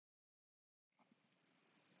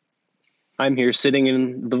I'm here sitting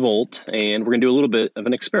in the vault, and we're gonna do a little bit of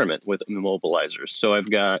an experiment with immobilizers. So I've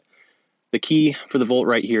got the key for the vault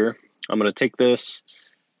right here. I'm gonna take this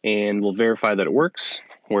and we'll verify that it works,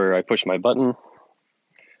 where I push my button,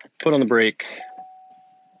 foot on the brake,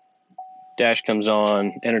 dash comes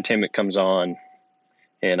on, entertainment comes on,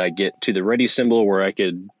 and I get to the ready symbol where I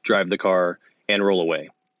could drive the car and roll away.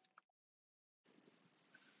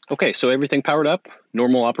 Okay, so everything powered up,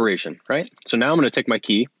 normal operation, right? So now I'm gonna take my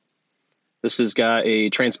key. This has got a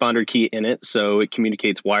transponder key in it, so it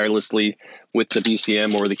communicates wirelessly with the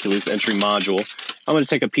BCM or the keyless entry module. I'm going to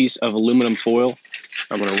take a piece of aluminum foil.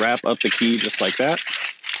 I'm going to wrap up the key just like that.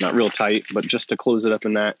 Not real tight, but just to close it up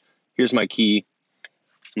in that. Here's my key.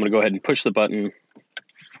 I'm going to go ahead and push the button.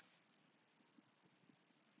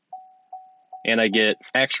 And I get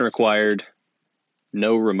action required,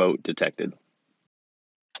 no remote detected.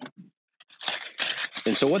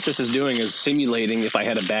 And so what this is doing is simulating if I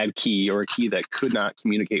had a bad key or a key that could not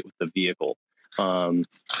communicate with the vehicle.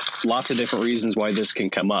 Lots of different reasons why this can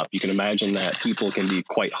come up. You can imagine that people can be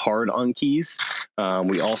quite hard on keys.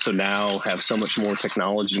 We also now have so much more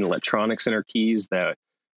technology and electronics in our keys that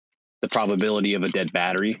the probability of a dead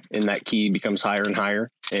battery in that key becomes higher and higher.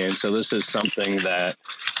 And so this is something that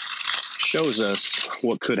shows us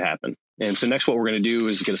what could happen. And so next what we're going to do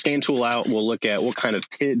is get a scan tool out. We'll look at what kind of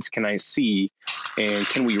PIDs can I see, and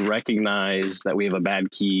can we recognize that we have a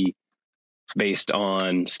bad key based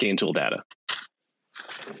on scan tool data.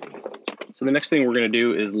 So the next thing we're going to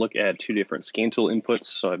do is look at two different scan tool inputs.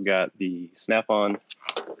 So I've got the Snap-on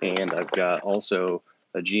and I've got also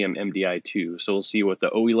a GM MDI2. So we'll see what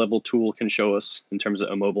the OE level tool can show us in terms of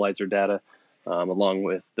immobilizer data, along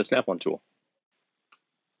with the Snap-on tool.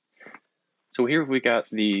 So here we got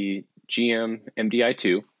the GM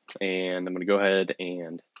MDI2, and I'm going to go ahead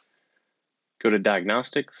and go to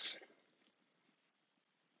diagnostics,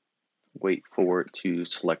 wait for it to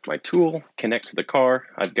select my tool, connect to the car.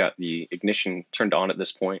 I've got the ignition turned on at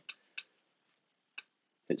this point.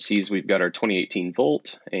 It sees we've got our 2018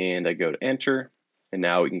 Volt, and I go to enter, and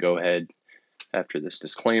now we can go ahead, after this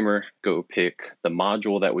disclaimer, go pick the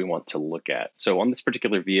module that we want to look at. So on this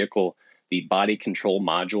particular vehicle, the body control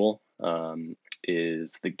module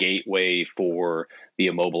is the gateway for the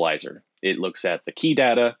immobilizer. It looks at the key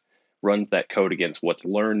data, runs that code against what's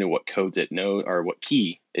learned and what codes it knows, or what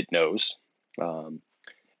key it knows,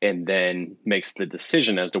 and then makes the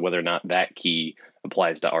decision as to whether or not that key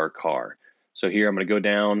applies to our car. So here I'm going to go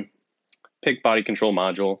down, pick body control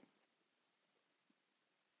module.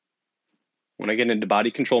 When I get into body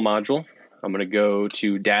control module, I'm going to go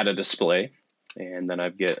to data display, and then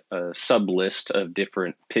I've got a sub list of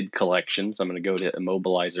different PID collections. I'm going to go to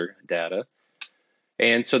immobilizer data.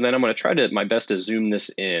 And so then I'm going to try my best to zoom this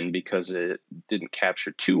in because it didn't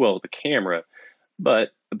capture too well with the camera.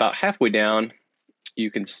 But about halfway down, you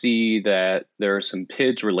can see that there are some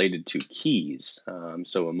PIDs related to keys.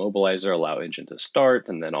 So immobilizer, allow engine to start,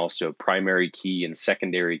 and then also primary key and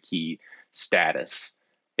secondary key status.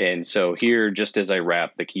 And so here, just as I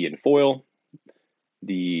wrap the key in foil,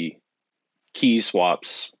 the key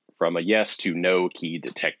swaps from a yes to no key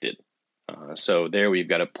detected. So there we've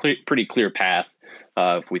got a pretty clear path.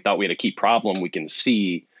 If we thought we had a key problem, we can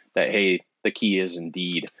see that, hey, the key is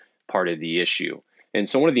indeed part of the issue. And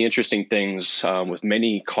so one of the interesting things with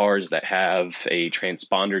many cars that have a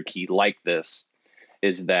transponder key like this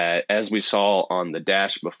is that, as we saw on the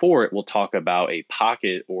dash before, it will talk about a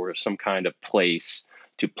pocket or some kind of place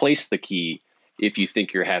to place the key if you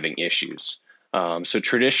think you're having issues. So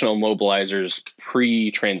traditional immobilizers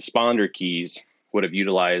pre-transponder keys would have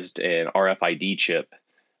utilized an RFID chip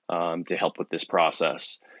to help with this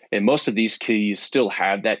process. And most of these keys still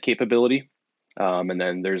have that capability. And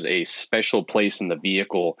then there's a special place in the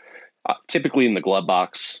vehicle, typically in the glove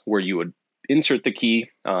box, where you would insert the key.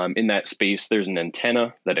 In that space, there's an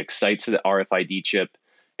antenna that excites the RFID chip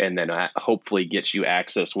and then hopefully gets you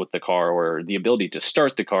access with the car or the ability to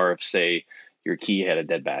start the car if, say, your key had a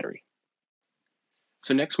dead battery.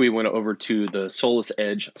 So next we went over to the Solus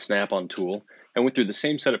Edge Snap-on tool. I went through the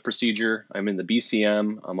same setup procedure. I'm in the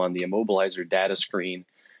BCM, I'm on the immobilizer data screen,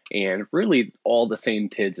 and really all the same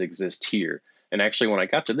PIDs exist here. And actually when I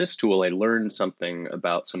got to this tool, I learned something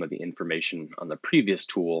about some of the information on the previous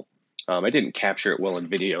tool. I didn't capture it well in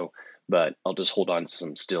video, but I'll just hold on to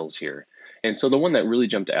some stills here. And so the one that really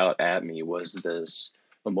jumped out at me was this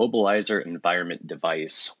immobilizer environment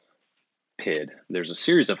device PID. There's a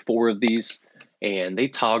series of 4 of these, and they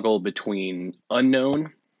toggle between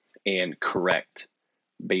unknown and correct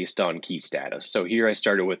based on key status. So here I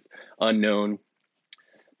started with unknown.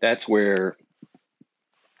 That's where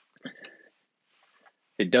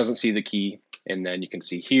it doesn't see the key. And then you can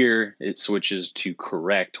see here, it switches to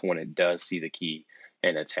correct when it does see the key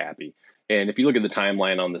and it's happy. And if you look at the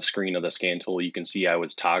timeline on the screen of the scan tool, you can see I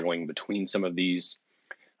was toggling between some of these.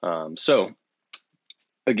 So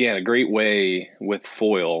again, a great way with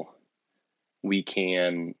foil, we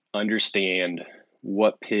can understand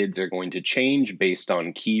what PIDs are going to change based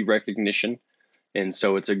on key recognition. And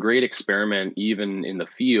so it's a great experiment, even in the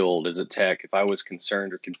field as a tech, if I was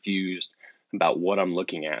concerned or confused about what I'm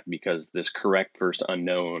looking at, because this correct versus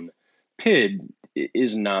unknown PID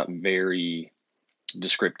is not very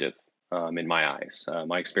descriptive in my eyes.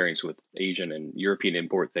 My experience with Asian and European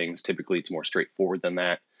import things, typically it's more straightforward than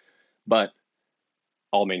that. But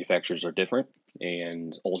all manufacturers are different.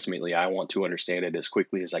 And ultimately, I want to understand it as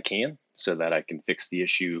quickly as I can so that I can fix the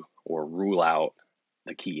issue or rule out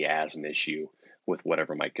the key as an issue with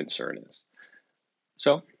whatever my concern is.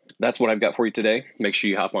 So that's what I've got for you today. Make sure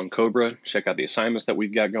you hop on Cobra, check out the assignments that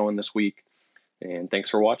we've got going this week, and thanks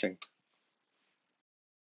for watching.